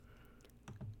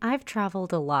I've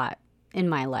traveled a lot in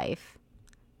my life.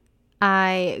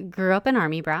 I grew up an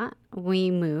Army brat. We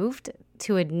moved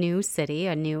to a new city,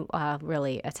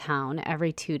 really a town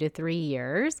every 2 to 3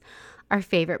 years. Our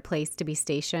favorite place to be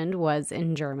stationed was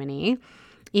in Germany.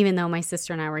 Even though my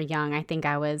sister and I were young, I think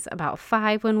I was about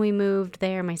 5 when we moved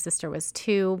there. My sister was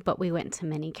 2, but we went to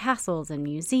many castles and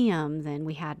museums, and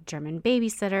we had German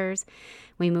babysitters.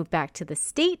 We moved back to the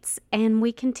States, and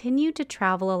we continued to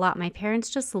travel a lot. My parents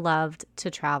just loved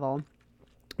to travel.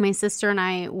 My sister and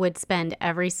I would spend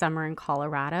every summer in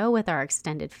Colorado with our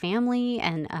extended family,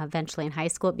 and eventually in high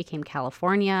school it became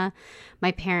California.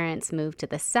 My parents moved to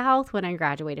the South when I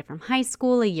graduated from high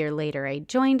school. A year later, I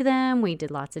joined them. We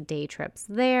did lots of day trips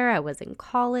there. I was in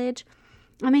college.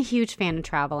 I'm a huge fan of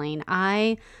traveling.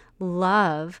 I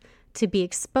love to be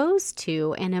exposed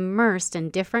to and immersed in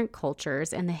different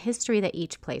cultures and the history that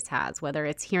each place has, whether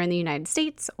it's here in the United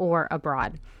States or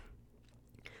abroad.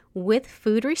 With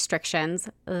food restrictions,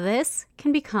 this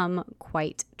can become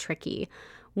quite tricky.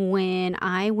 When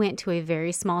I went to a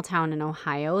very small town in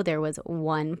Ohio, there was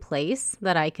one place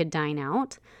that I could dine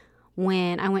out.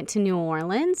 When I went to New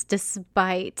Orleans,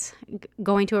 despite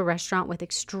going to a restaurant with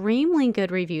extremely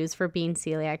good reviews for being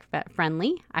celiac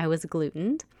friendly, I was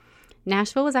glutened.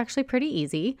 Nashville was actually pretty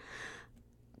easy.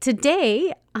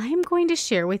 Today, I'm going to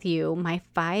share with you my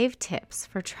 5 tips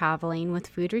for traveling with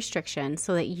food restrictions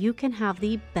so that you can have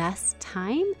the best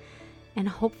time and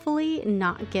hopefully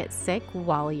not get sick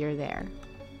while you're there.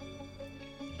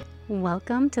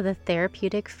 Welcome to the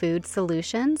Therapeutic Food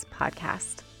Solutions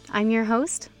podcast. I'm your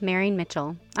host, Mary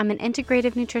Mitchell. I'm an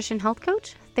integrative nutrition health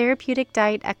coach, therapeutic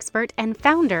diet expert, and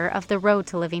founder of The Road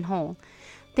to Living Whole.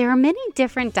 There are many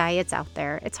different diets out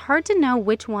there. It's hard to know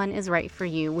which one is right for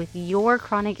you with your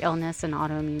chronic illness and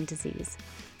autoimmune disease.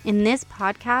 In this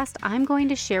podcast, I'm going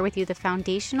to share with you the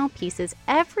foundational pieces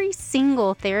every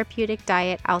single therapeutic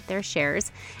diet out there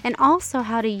shares, and also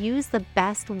how to use the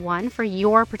best one for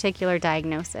your particular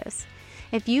diagnosis.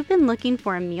 If you've been looking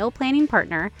for a meal planning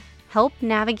partner, help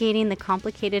navigating the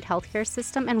complicated healthcare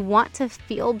system, and want to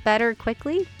feel better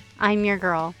quickly, I'm your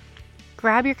girl.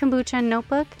 Grab your kombucha and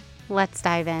notebook. Let's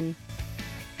dive in.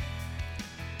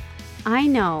 I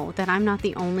know that I'm not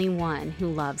the only one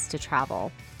who loves to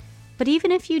travel. But even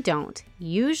if you don't,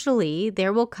 usually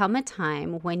there will come a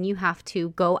time when you have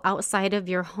to go outside of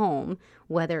your home,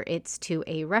 whether it's to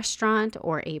a restaurant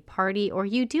or a party, or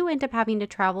you do end up having to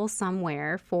travel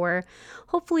somewhere for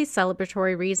hopefully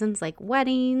celebratory reasons like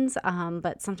weddings,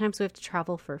 but sometimes we have to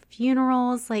travel for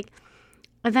funerals.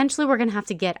 Eventually, we're going to have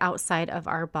to get outside of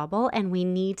our bubble, and we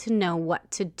need to know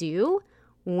what to do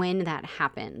when that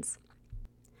happens.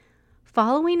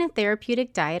 Following a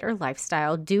therapeutic diet or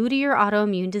lifestyle due to your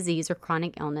autoimmune disease or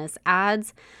chronic illness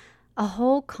adds a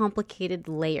whole complicated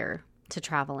layer to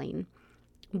traveling.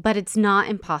 But it's not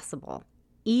impossible,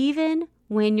 even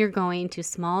when you're going to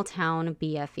small town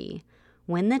BFE.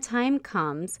 When the time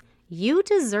comes, you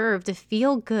deserve to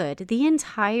feel good the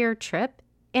entire trip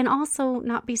and also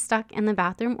not be stuck in the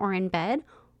bathroom or in bed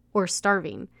or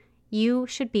starving. You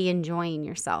should be enjoying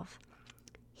yourself.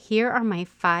 Here are my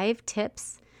 5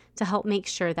 tips to help make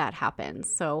sure that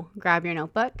happens. So grab your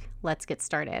notebook. Let's get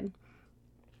started.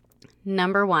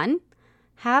 Number 1,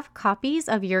 have copies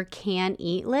of your can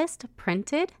eat list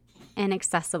printed and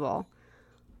accessible.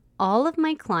 All of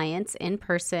my clients in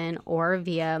person or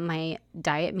via my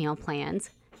diet meal plans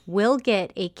will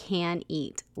get a can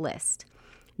eat list.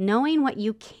 Knowing what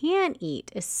you can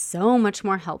eat is so much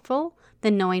more helpful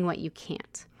than knowing what you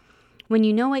can't. When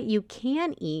you know what you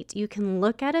can eat, you can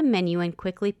look at a menu and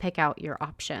quickly pick out your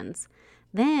options.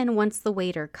 Then, once the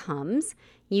waiter comes,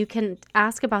 you can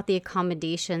ask about the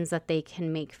accommodations that they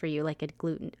can make for you, like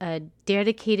a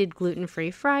dedicated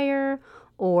gluten-free fryer,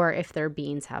 or if their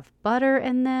beans have butter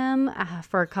in them,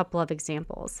 for a couple of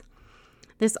examples.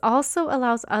 This also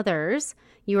allows others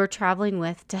you are traveling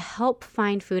with to help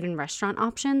find food and restaurant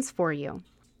options for you.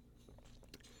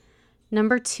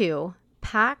 Number 2,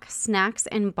 pack snacks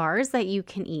and bars that you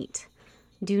can eat.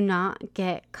 Do not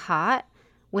get caught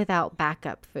without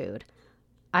backup food.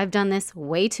 I've done this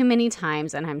way too many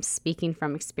times, and I'm speaking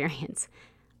from experience.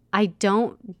 I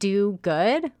don't do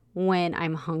good when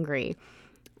I'm hungry.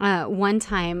 One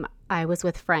time I was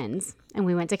with friends, and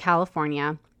we went to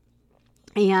California.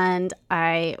 And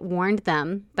I warned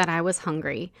them that I was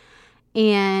hungry,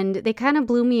 and they kind of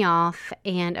blew me off.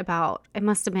 And it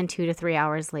must have been 2 to 3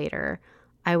 hours later,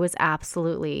 I was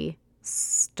absolutely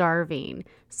starving.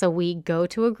 So we go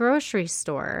to a grocery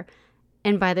store,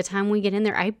 and by the time we get in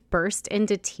there, I burst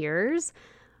into tears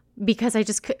because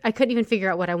I couldn't even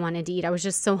figure out what I wanted to eat. I was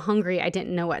just so hungry, I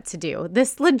didn't know what to do.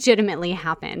 This legitimately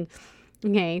happened.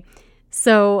 Okay,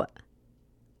 so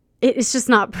it's just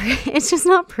not it's just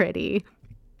not pretty.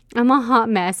 I'm a hot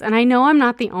mess, and I know I'm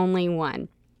not the only one.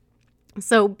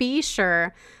 So be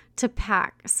sure to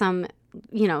pack some,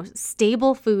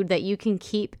 stable food that you can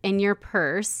keep in your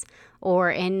purse or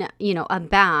in, a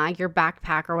bag, your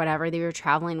backpack or whatever that you're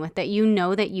traveling with that you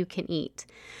know that you can eat.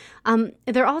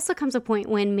 There also comes a point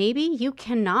when maybe you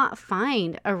cannot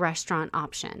find a restaurant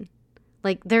option.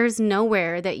 Like there's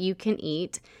nowhere that you can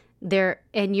eat there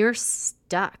and you're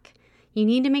stuck. You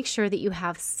need to make sure that you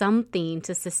have something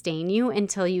to sustain you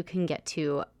until you can get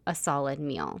to a solid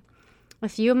meal. A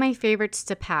few of my favorites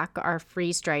to pack are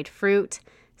freeze-dried fruit,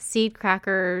 seed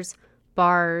crackers,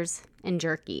 bars, and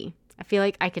jerky. I feel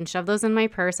like I can shove those in my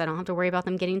purse. I don't have to worry about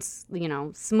them getting,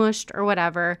 smushed or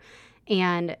whatever.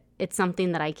 And it's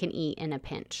something that I can eat in a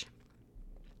pinch.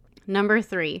 Number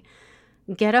 3,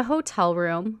 get a hotel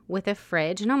room with a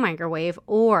fridge and a microwave,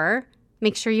 or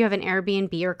make sure you have an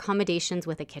Airbnb or accommodations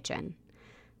with a kitchen.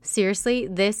 Seriously,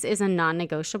 this is a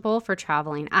non-negotiable for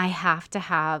traveling. I have to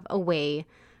have a way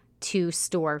to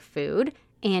store food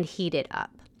and heat it up.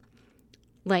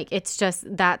 Like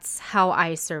that's how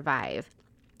I survive.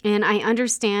 And I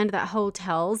understand that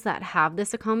hotels that have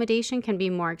this accommodation can be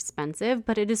more expensive,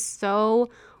 but it is so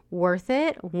worth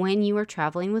it when you are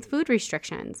traveling with food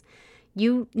restrictions.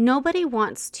 Nobody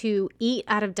wants to eat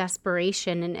out of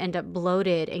desperation and end up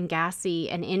bloated and gassy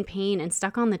and in pain and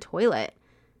stuck on the toilet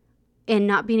and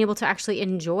not being able to actually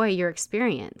enjoy your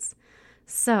experience.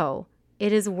 So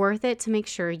it is worth it to make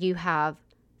sure you have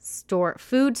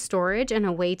food storage and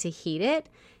a way to heat it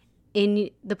in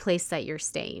the place that you're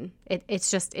staying.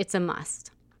 It's a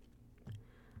must.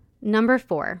 Number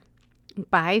 4,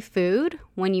 buy food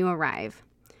when you arrive.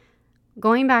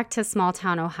 Going back to small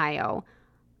town Ohio,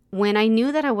 when I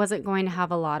knew that I wasn't going to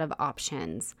have a lot of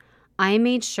options, I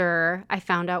made sure I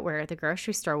found out where the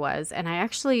grocery store was, and I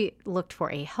actually looked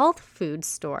for a health food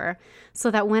store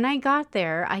so that when I got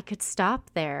there, I could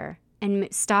stop there and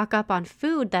stock up on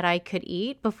food that I could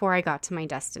eat before I got to my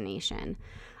destination.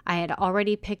 I had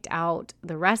already picked out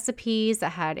the recipes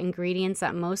that had ingredients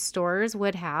that most stores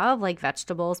would have, like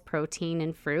vegetables, protein,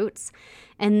 and fruits,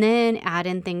 and then add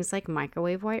in things like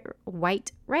microwave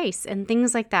white rice and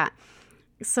things like that.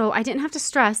 So I didn't have to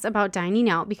stress about dining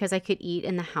out because I could eat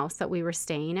in the house that we were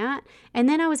staying at. And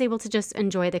then I was able to just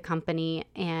enjoy the company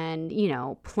and,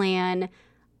 plan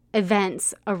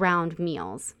events around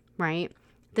meals, right?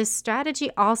 This strategy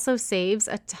also saves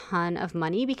a ton of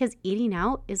money because eating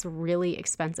out is really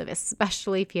expensive,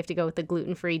 especially if you have to go with the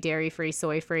gluten-free, dairy-free,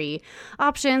 soy-free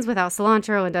options without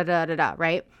cilantro and da-da-da-da,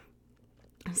 right?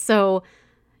 So,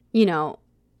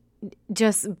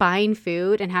 just buying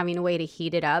food and having a way to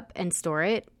heat it up and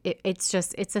store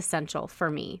it's essential for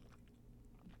me.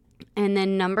 And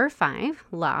then number 5,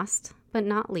 last but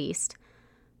not least,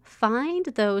 find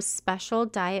those special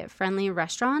diet-friendly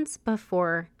restaurants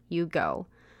before you go.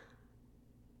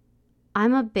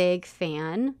 I'm a big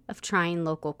fan of trying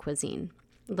local cuisine.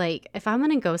 Like, if I'm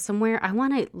going to go somewhere, I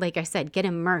want to, like I said, get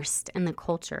immersed in the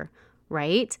culture,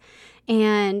 right?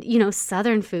 And,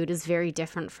 Southern food is very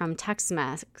different from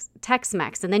Tex-Mex.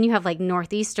 And then you have like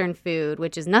Northeastern food,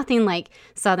 which is nothing like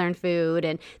Southern food.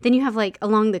 And then you have like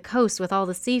along the coast with all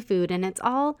the seafood, and it's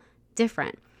all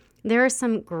different. There are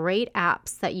some great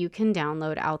apps that you can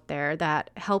download out there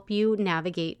that help you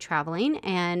navigate traveling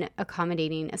and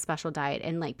accommodating a special diet.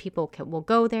 And like people will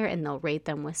go there and they'll rate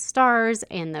them with stars,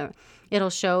 and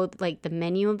it'll show like the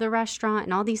menu of the restaurant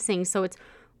and all these things. So it's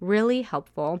really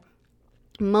helpful.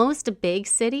 Most big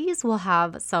cities will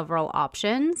have several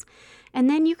options. And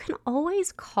then you can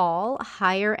always call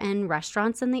higher end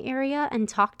restaurants in the area and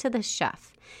talk to the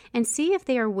chef and see if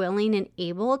they are willing and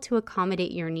able to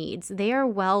accommodate your needs. They are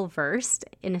well versed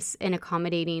in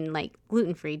accommodating like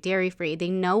gluten-free, dairy-free. They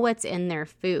know what's in their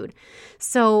food.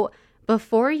 So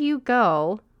before you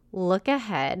go, look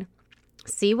ahead,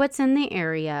 see what's in the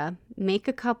area, make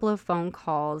a couple of phone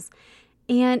calls,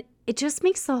 and it just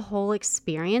makes the whole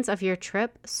experience of your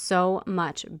trip so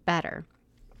much better.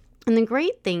 And the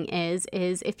great thing is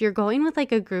if you're going with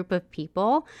like a group of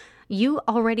people, you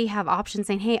already have options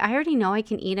saying, hey, I already know I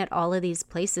can eat at all of these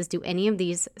places. Do any of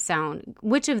these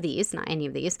which of these, not any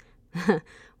of these,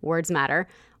 words matter,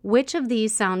 which of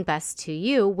these sound best to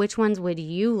you? Which ones would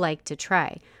you like to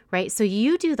try, right? So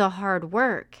you do the hard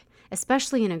work,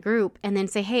 especially in a group, and then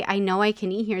say, hey, I know I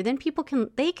can eat here. Then people can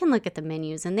look at the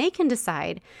menus and they can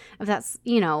decide if that's,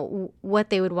 what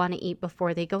they would want to eat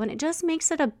before they go. And it just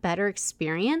makes it a better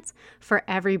experience for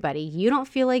everybody. You don't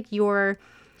feel like you're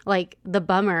like the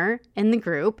bummer in the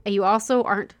group, and you also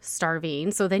aren't starving.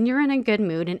 So then you're in a good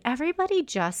mood and everybody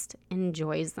just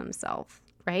enjoys themselves,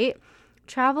 right?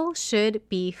 Travel should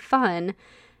be fun.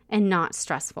 and not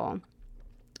stressful.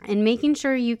 And making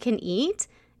sure you can eat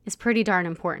is pretty darn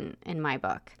important in my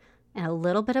book. And a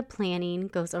little bit of planning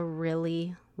goes a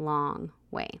really long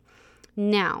way.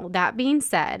 Now, that being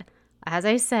said, as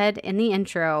I said in the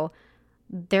intro,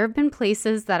 there have been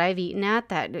places that I've eaten at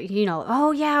that,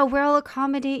 oh yeah, we'll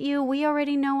accommodate you. We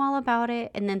already know all about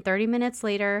it. And then 30 minutes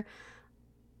later,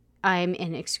 I'm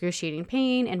in excruciating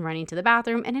pain and running to the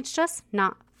bathroom, and it's just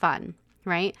not fun,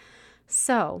 right?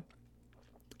 So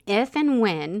if and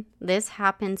when this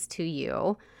happens to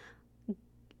you,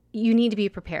 you need to be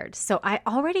prepared. So I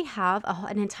already have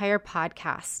an entire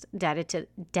podcast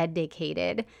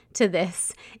dedicated to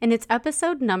this, and it's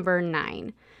episode number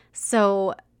 9.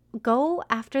 So go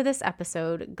after this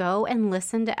episode, go and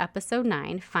listen to episode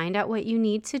 9, find out what you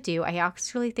need to do. I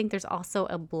actually think there's also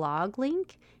a blog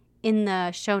link in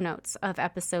the show notes of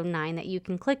episode 9 that you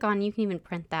can click on. You can even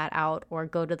print that out or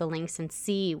go to the links and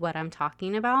see what I'm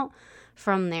talking about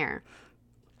from there.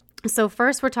 So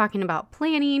first we're talking about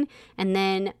planning, and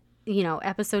then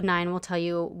episode 9 will tell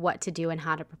you what to do and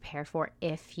how to prepare for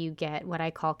if you get what I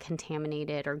call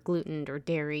contaminated or glutened or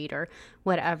dairied or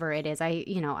whatever it is. I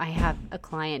have a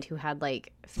client who had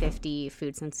like 50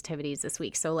 food sensitivities this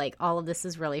week. So like all of this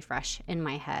is really fresh in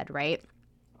my head, right?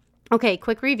 Okay,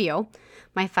 quick review.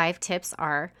 My 5 tips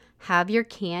are: have your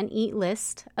can eat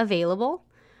list available,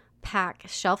 pack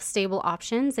shelf-stable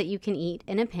options that you can eat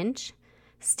in a pinch,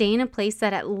 stay in a place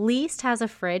that at least has a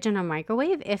fridge and a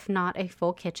microwave, if not a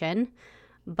full kitchen,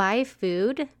 buy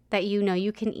food that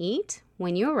you can eat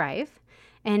when you arrive,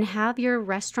 and have your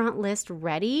restaurant list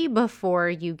ready before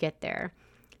you get there.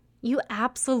 You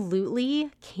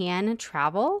absolutely can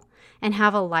travel and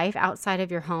have a life outside of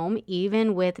your home,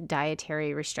 even with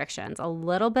dietary restrictions. A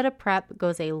little bit of prep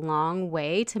goes a long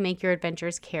way to make your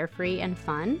adventures carefree and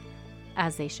fun,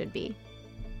 as they should be.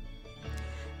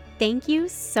 Thank you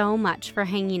so much for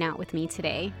hanging out with me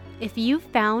today. If you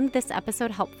found this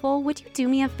episode helpful, would you do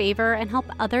me a favor and help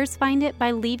others find it by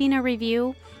leaving a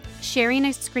review, sharing a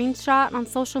screenshot on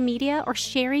social media, or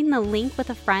sharing the link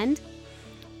with a friend?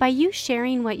 By you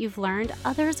sharing what you've learned,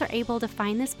 others are able to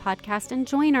find this podcast and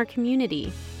join our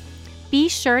community. Be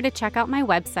sure to check out my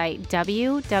website,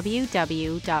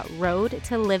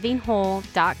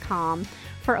 www.roadtolivinghwhole.com,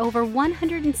 for over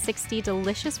 160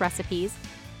 delicious recipes,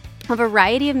 a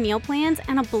variety of meal plans,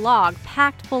 and a blog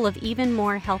packed full of even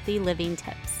more healthy living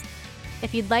tips.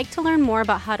 If you'd like to learn more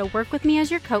about how to work with me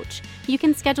as your coach, you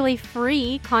can schedule a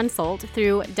free consult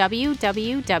through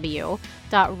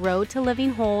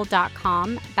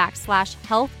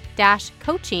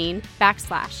www.roadtolivinghwhole.com/health-coaching/.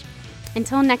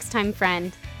 Until next time,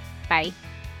 friend. Bye.